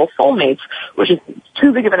raise little soulmates, which is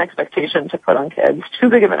too big of an expectation to put on kids, too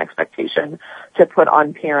big of an expectation to put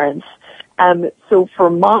on parents. So for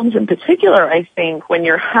moms in particular, I think when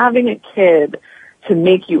you're having a kid to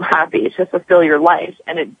make you happy, to fulfill your life,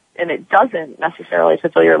 and it doesn't necessarily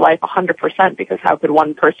fulfill your life 100%, because how could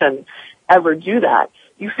one person ever do that?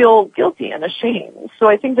 You feel guilty and ashamed. So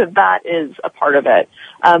I think that is a part of it.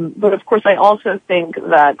 But of course, I also think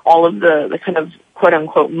that all of the kind of quote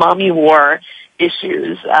unquote mommy war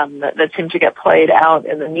issues that seem to get played out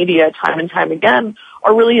in the media time and time again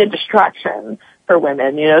are really a distraction for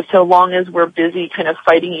women. So long as we're busy kind of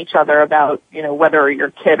fighting each other about, whether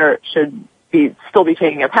your kid should still be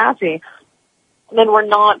taking a passy, then we're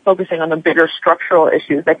not focusing on the bigger structural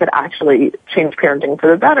issues that could actually change parenting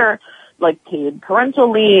for the better, like paid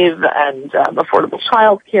parental leave and affordable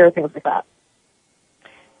child care, things like that.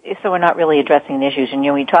 So we're not really addressing the issues. And,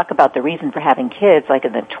 we talk about the reason for having kids, like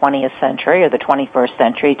in the 20th century or the 21st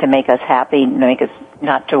century, to make us happy, make us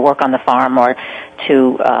not to work on the farm or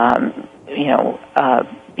to,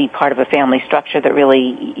 be part of a family structure that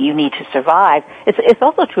really you need to survive. It's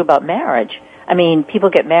also true about marriage. I mean, people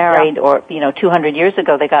get married, or, 200 years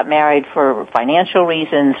ago they got married for financial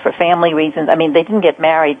reasons, for family reasons. I mean, they didn't get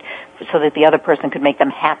married so that the other person could make them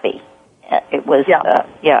happy. It was,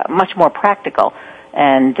 much more practical.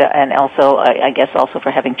 And also, I guess also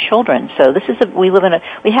for having children. So this is, we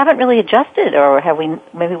haven't really adjusted, or have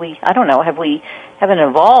we, I don't know, haven't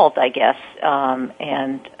evolved, I guess,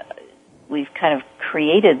 and we've kind of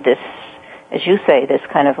created this, as you say, this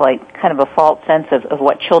kind of a false sense of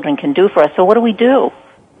what children can do for us. So what do we do?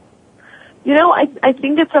 I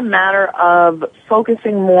think it's a matter of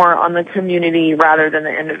focusing more on the community rather than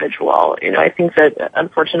the individual. I think that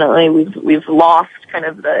unfortunately we've lost kind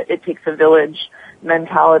of the it takes a village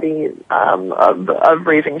mentality of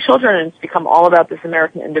raising children, and it's become all about this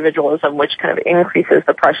American individualism, which kind of increases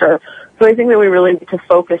the pressure. So I think that we really need to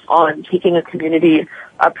focus on taking a community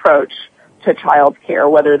approach to child care,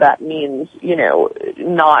 whether that means,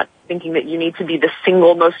 not thinking that you need to be the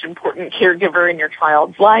single most important caregiver in your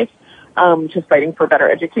child's life, to fighting for better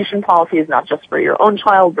education policies, not just for your own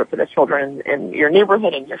child, but for the children in your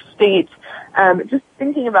neighborhood and your state. Just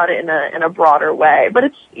thinking about it in a broader way. But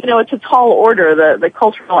it's a tall order. The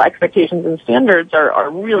cultural expectations and standards are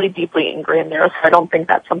really deeply ingrained there, so I don't think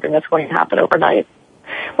that's something that's going to happen overnight.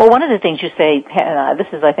 Well, one of the things you say, this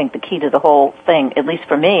is, I think, the key to the whole thing, at least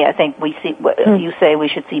for me, I think you say we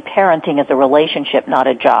should see parenting as a relationship, not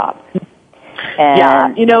a job. And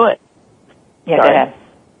yeah, you know what? Yeah, go ahead.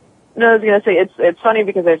 No, I was going to say, it's funny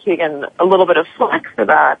because I've taken a little bit of slack for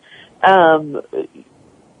that.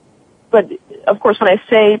 But, of course, when I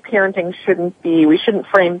say parenting we shouldn't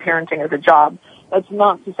frame parenting as a job, that's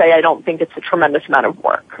not to say I don't think it's a tremendous amount of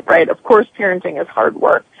work, right? Of course, parenting is hard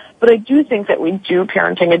work. But I do think that we do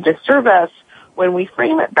parenting a disservice when we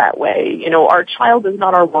frame it that way. You know, our child is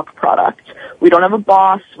not our work product. We don't have a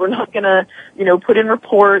boss. We're not going to, put in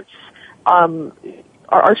reports.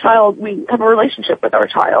 Our child, we have a relationship with our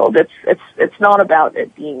child. It's not about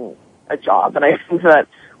it being a job. And I think that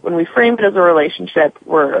when we frame it as a relationship,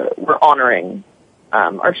 we're honoring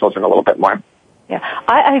our children a little bit more. Yeah,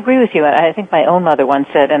 I agree with you. I think my own mother once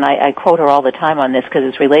said, and I quote her all the time on this because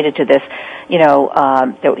it's related to this.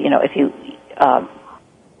 If you,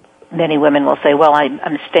 many women will say, "Well,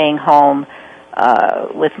 I'm staying home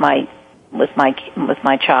with my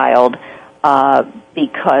child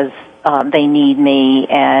because they need me,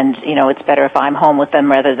 and it's better if I'm home with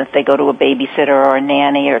them rather than if they go to a babysitter or a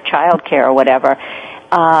nanny or childcare or whatever."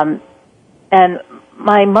 And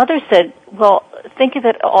my mother said, "Well, think of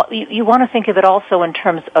it. You want to think of it also in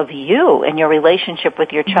terms of you and your relationship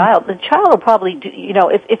with your child. The child will probably do.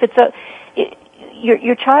 If it's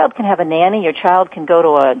your child can have a nanny. Your child can go to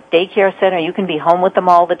a daycare center. You can be home with them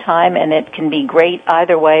all the time, and it can be great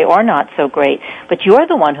either way or not so great. But you're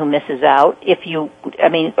the one who misses out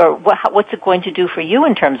what's it going to do for you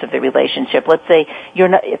in terms of the relationship? Let's say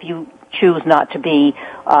if you choose not to be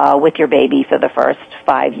with your baby for the first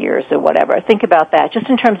 5 years or whatever. Think about that, just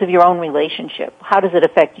in terms of your own relationship. How does it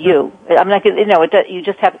affect you? I'm not going to, you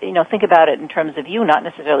just have, think about it in terms of you, not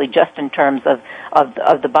necessarily just in terms of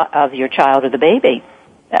your child or the baby.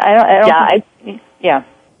 I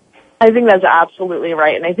think that's absolutely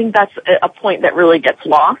right, and I think that's a point that really gets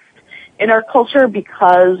lost in our culture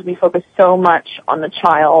because we focus so much on the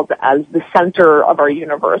child as the center of our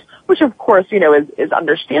universe, which of course, is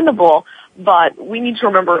understandable, but we need to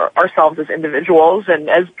remember ourselves as individuals and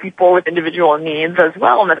as people with individual needs as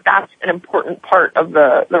well, and that's an important part of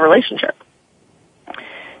the relationship.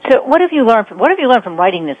 So what have you learned from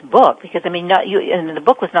writing this book? Because the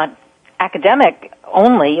book was not academic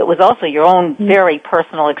only. It was also your own very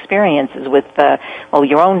personal experiences with,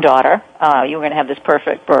 your own daughter. You were going to have this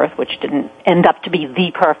perfect birth, which didn't end up to be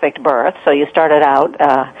the perfect birth. So you started out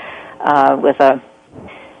with a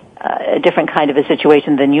different kind of a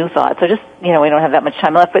situation than you thought. So just, we don't have that much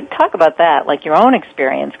time left, but talk about that, like your own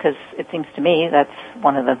experience, because it seems to me that's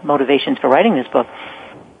one of the motivations for writing this book.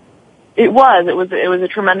 It was a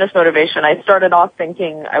tremendous motivation. I started off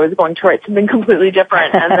thinking I was going to write something completely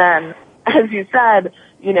different, and then, as you said,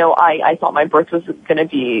 I thought my birth was going to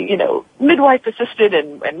be, midwife assisted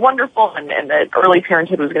and wonderful, and that early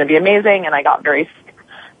parenthood was going to be amazing, and I got very sick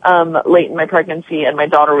late in my pregnancy, and my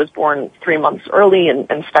daughter was born 3 months early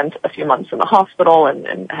and spent a few months in the hospital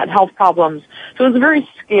and had health problems. So it was a very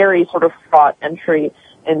scary sort of fraught entry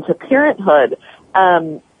into parenthood.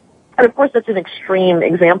 And of course, that's an extreme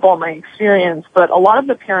example of my experience, but a lot of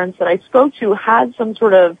the parents that I spoke to had some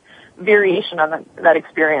sort of variation on that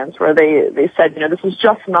experience where they said, this is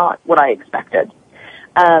just not what I expected.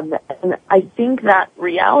 And I think that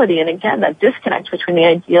reality, and again, that disconnect between the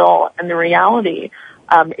ideal and the reality,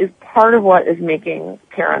 is part of what is making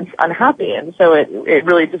parents unhappy. And so it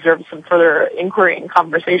really deserves some further inquiry and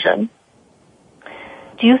conversation.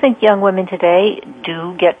 Do you think young women today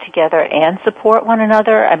do get together and support one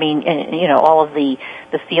another? I mean, all of the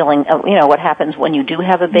feeling of, what happens when you do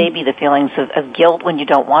have a baby, the feelings of guilt when you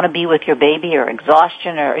don't want to be with your baby, or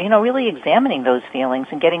exhaustion, or, really examining those feelings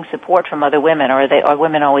and getting support from other women. Or are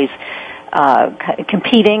women always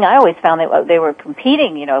competing? I always found that they were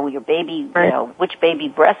competing, your baby, which baby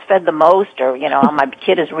breastfed the most, or, my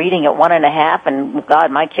kid is reading at 1.5, and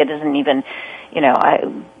God, my kid isn't even,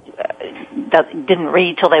 didn't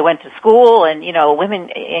read till they went to school, and women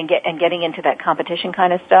and getting into that competition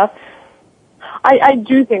kind of stuff. I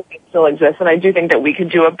do think it still exists, and I do think that we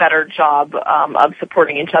could do a better job of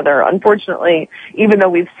supporting each other. Unfortunately, even though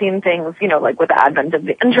we've seen things, like with the advent of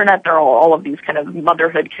the internet, there are all of these kind of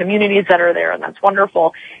motherhood communities that are there, and that's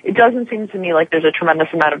wonderful. It doesn't seem to me like there's a tremendous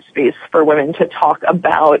amount of space for women to talk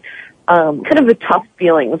about kind of the tough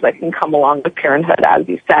feelings that can come along with parenthood, as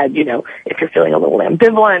you said, if you're feeling a little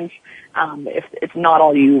ambivalent, if it's not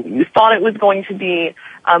all you thought it was going to be.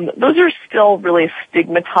 Those are still really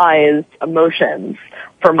stigmatized emotions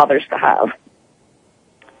for mothers to have.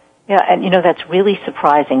 Yeah, and that's really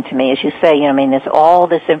surprising to me. As you say, there's all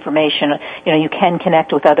this information. You can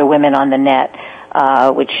connect with other women on the net,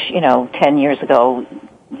 which 10 years ago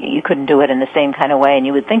you couldn't do it in the same kind of way, and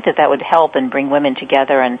you would think that would help and bring women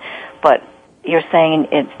together. But you're saying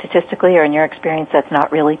statistically, or in your experience, that's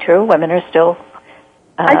not really true. Women are still.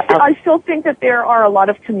 I still think that there are a lot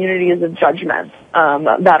of communities of judgment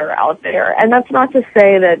that are out there, and that's not to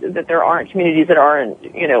say that there aren't communities that aren't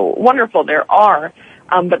wonderful. There are.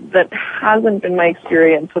 But that hasn't been my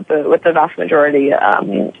experience with the vast majority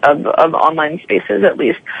of online spaces, at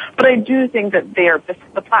least. But I do think that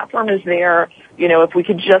the platform is there. If we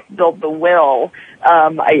could just build the will,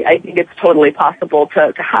 I think it's totally possible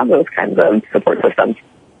to have those kinds of support systems.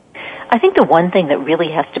 I think the one thing that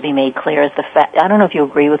really has to be made clear is the fact, I don't know if you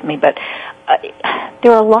agree with me, but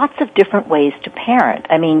there are lots of different ways to parent.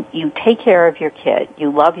 I mean, you take care of your kid,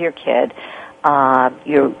 you love your kid,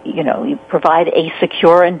 you provide a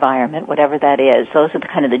secure environment, whatever that is. Those are the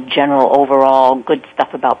kind of the general overall good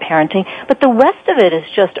stuff about parenting. But the rest of it is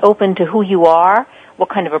just open to who you are, what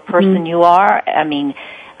kind of a person you are. I mean,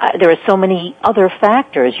 there are so many other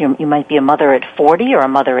factors. You might be a mother at 40 or a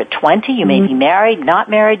mother at 20. You may be married, not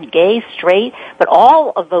married, gay, straight. But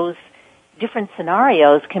all of those different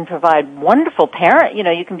scenarios can provide wonderful parent.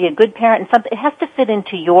 You can be a good parent, and something it has to fit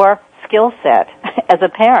into your skill set as a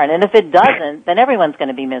parent. And if it doesn't, then everyone's going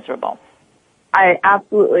to be miserable. I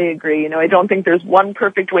absolutely agree. I don't think there's one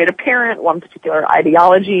perfect way to parent, one particular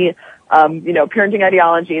ideology, parenting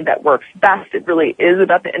ideology that works best. It really is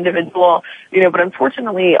about the individual, but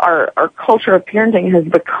unfortunately our culture of parenting has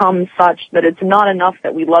become such that it's not enough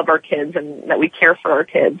that we love our kids and that we care for our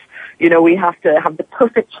kids. We have to have the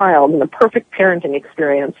perfect child and the perfect parenting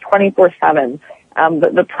experience 24/7.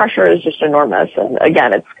 The pressure is just enormous, and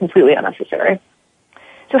again, it's completely unnecessary.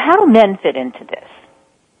 So how do men fit into this?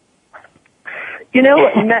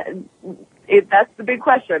 That's the big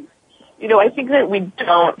question. I think that we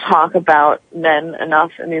don't talk about men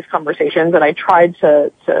enough in these conversations, and I tried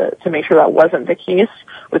to make sure that wasn't the case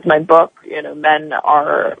with my book. Men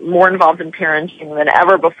are more involved in parenting than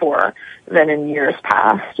ever before than in years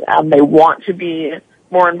past. They want to be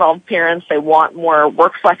more involved parents. They want more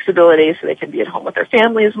work flexibility so they can be at home with their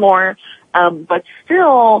families more. But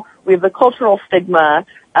still, we have the cultural stigma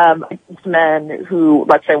against men who,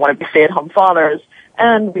 let's say, want to be stay-at-home fathers.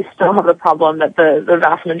 And we still have the problem that the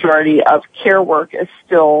vast majority of care work is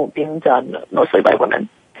still being done mostly by women.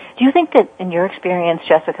 Do you think that, in your experience,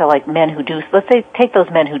 Jessica, like men who do, let's say, take those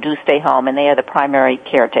men who do stay home and they are the primary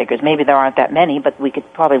caretakers. Maybe there aren't that many, but we could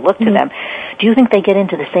probably look to them. Do you think they get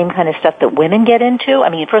into the same kind of stuff that women get into? I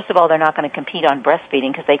mean, first of all, they're not going to compete on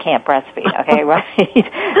breastfeeding because they can't breastfeed, okay, right?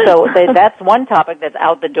 So that's one topic that's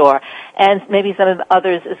out the door. And maybe some of the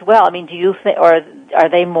others as well. I mean, do you think, or are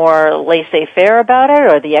they more laissez-faire about it,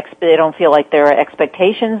 or they don't feel like there are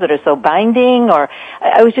expectations that are so binding? Or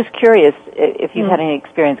I was just curious if you've had any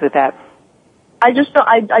experience with that. I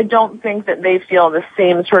don't think that they feel the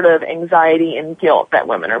same sort of anxiety and guilt that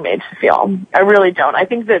women are made to feel. I really don't. I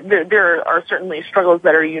think that there are certainly struggles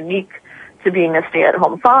that are unique to being a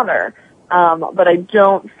stay-at-home father, but I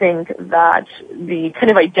don't think that the kind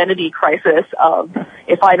of identity crisis of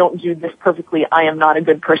if I don't do this perfectly, I am not a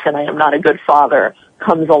good person, I am not a good father,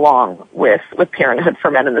 comes along with parenthood for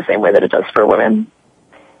men in the same way that it does for women.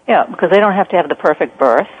 Yeah, because they don't have to have the perfect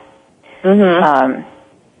birth.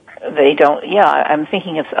 They don't, I'm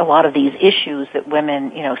thinking of a lot of these issues that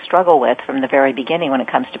women, struggle with from the very beginning when it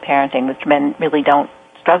comes to parenting, which men really don't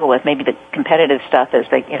struggle with. Maybe the competitive stuff is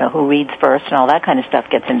like, who reads first and all that kind of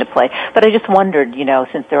stuff gets into play. But I just wondered,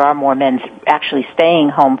 since there are more men actually staying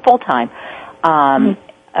home full-time,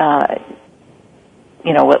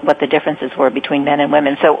 what the differences were between men and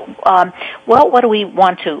women. So, what do we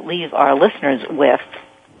want to leave our listeners with?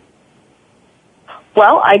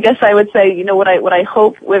 Well, I guess I would say, what I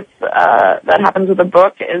hope with that happens with the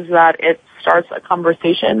book is that it starts a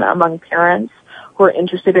conversation among parents who are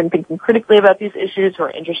interested in thinking critically about these issues, who are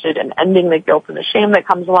interested in ending the guilt and the shame that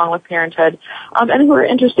comes along with parenthood, and who are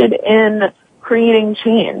interested in creating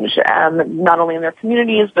change, not only in their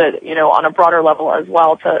communities, but, on a broader level as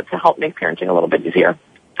well to help make parenting a little bit easier.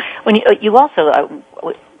 When you also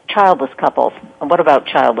childless couples. What about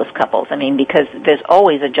childless couples? I mean, because there's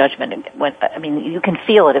always a judgment. You can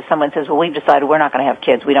feel it if someone says, well, we've decided we're not going to have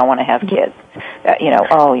kids. We don't want to have kids.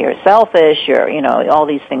 Oh, you're selfish. All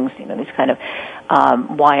these things, these kind of,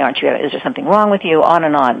 why aren't you, is there something wrong with you? On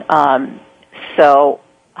and on. So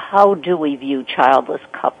how do we view childless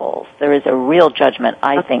couples? There is a real judgment,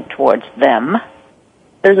 I think, towards them.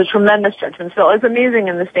 There's a tremendous judgment. So it's amazing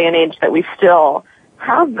in this day and age that we still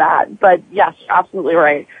have that. But yes, absolutely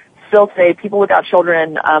right. Still today, people without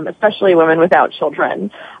children, especially women without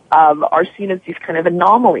children, are seen as these kind of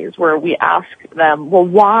anomalies where we ask them, well,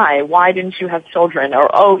 why? Why didn't you have children? Or,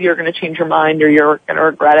 oh, you're going to change your mind, or you're going to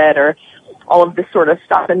regret it, or all of this sort of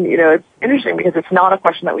stuff. And, it's interesting because it's not a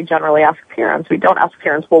question that we generally ask parents. We don't ask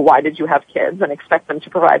parents, well, why did you have kids, and expect them to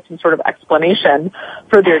provide some sort of explanation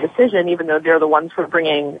for their decision, even though they're the ones who are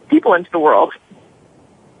bringing people into the world.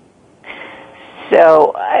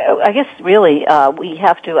 So I guess really we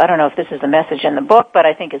have to, I don't know if this is a message in the book, but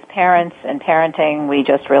I think as parents and parenting, we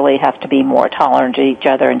just really have to be more tolerant to each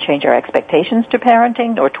other and change our expectations to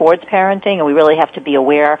parenting or towards parenting, and we really have to be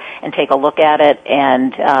aware and take a look at it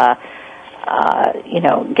and,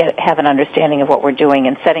 have an understanding of what we're doing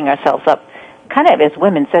and setting ourselves up, kind of as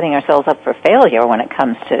women, setting ourselves up for failure when it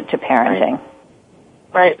comes to parenting.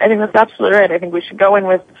 Right. I think that's absolutely right. I think we should go in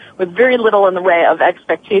with very little in the way of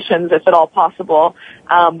expectations, if at all possible,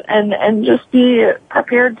 and just be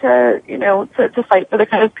prepared to fight for the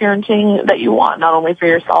kind of parenting that you want, not only for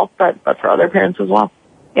yourself, but for other parents as well.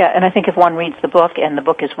 Yeah, and I think if one reads the book, and the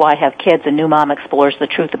book is Why Have Kids? A New Mom Explores the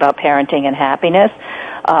Truth About Parenting and Happiness,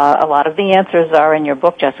 a lot of the answers are in your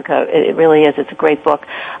book, Jessica. It really is. It's a great book.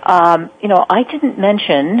 I didn't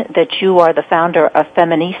mention that you are the founder of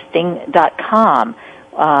feministing.com,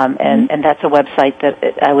 and that's a website that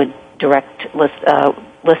I would direct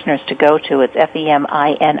listeners to go to. It's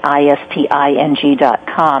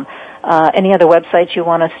feministing.com. Any other websites you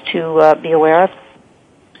want us to be aware of?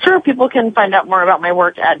 Sure, people can find out more about my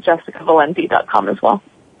work at jessicavalenti.com as well.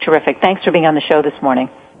 Terrific. Thanks for being on the show this morning.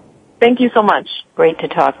 Thank you so much. Great to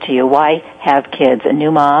talk to you. Why Have Kids? A New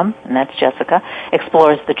Mom, and that's Jessica,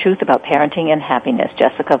 explores the truth about parenting and happiness.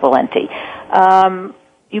 Jessica Valenti.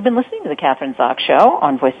 You've been listening to the Kathryn Zox Show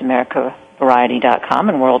on VoiceAmericaVariety.com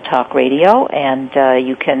and World Talk Radio, and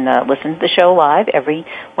you can listen to the show live every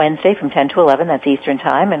Wednesday from 10 to 11. That's Eastern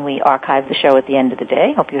Time, and we archive the show at the end of the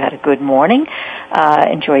day. Hope you had a good morning.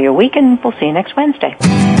 Enjoy your week, and we'll see you next Wednesday.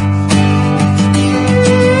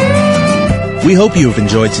 We hope you have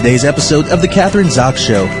enjoyed today's episode of the Kathryn Zox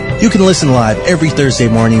Show. You can listen live every Thursday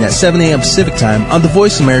morning at 7 a.m. Pacific Time on the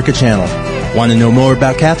Voice America channel. Want to know more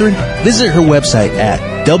about Kathryn? Visit her website at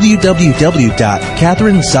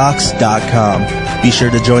www.kathrynzox.com. Be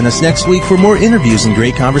sure to join us next week for more interviews and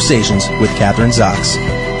great conversations with Kathryn Zox.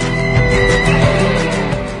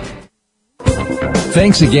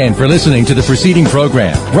 Thanks again for listening to the preceding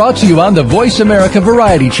program, brought to you on the Voice America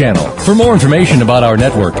Variety Channel. For more information about our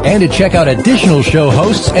network and to check out additional show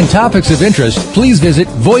hosts and topics of interest, please visit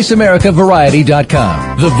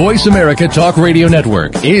VoiceAmericaVariety.com. The Voice America Talk Radio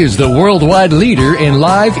Network is the worldwide leader in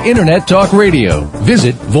live Internet talk radio.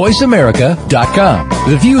 Visit VoiceAmerica.com.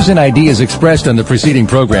 The views and ideas expressed on the preceding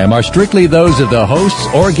program are strictly those of the hosts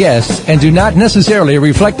or guests and do not necessarily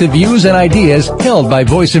reflect the views and ideas held by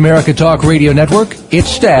Voice America Talk Radio Network, its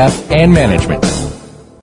staff, and management.